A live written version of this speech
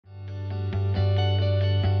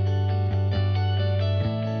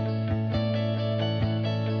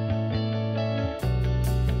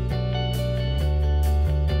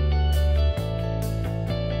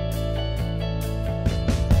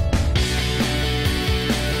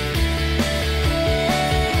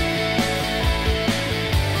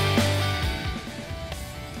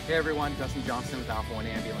everyone, Dustin Johnson with AlphaOne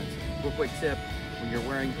Ambulance. Real quick tip, when you're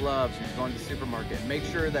wearing gloves and you're going to the supermarket, make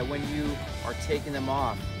sure that when you are taking them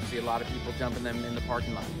off, you see a lot of people dumping them in the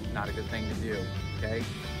parking lot. Not a good thing to do, okay?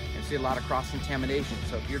 And you see a lot of cross-contamination.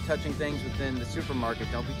 So if you're touching things within the supermarket,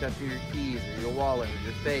 don't be touching your keys or your wallet or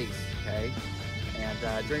your face, okay?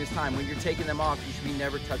 And during this time, when you're taking them off, you should be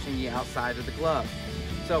never touching the outside of the glove.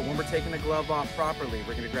 So when we're taking the glove off properly,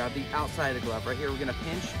 we're gonna grab the outside of the glove. Right here, we're gonna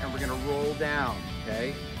pinch and we're gonna roll down,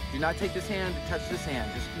 okay? Do not take this hand to touch this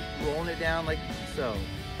hand. Just keep rolling it down like so.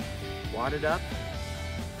 Wad it up.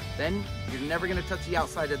 Then you're never gonna touch the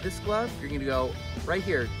outside of this glove. You're gonna go right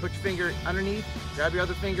here. Put your finger underneath, grab your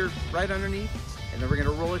other finger right underneath, and then we're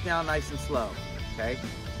gonna roll it down nice and slow, okay?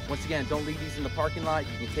 Once again, don't leave these in the parking lot.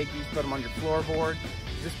 You can take these, put them on your floorboard.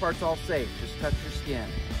 This part's all safe. Just touch your skin.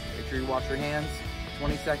 Make sure you wash your hands.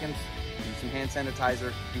 20 seconds, use some hand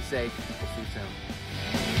sanitizer, be safe, we'll see you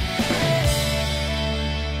soon.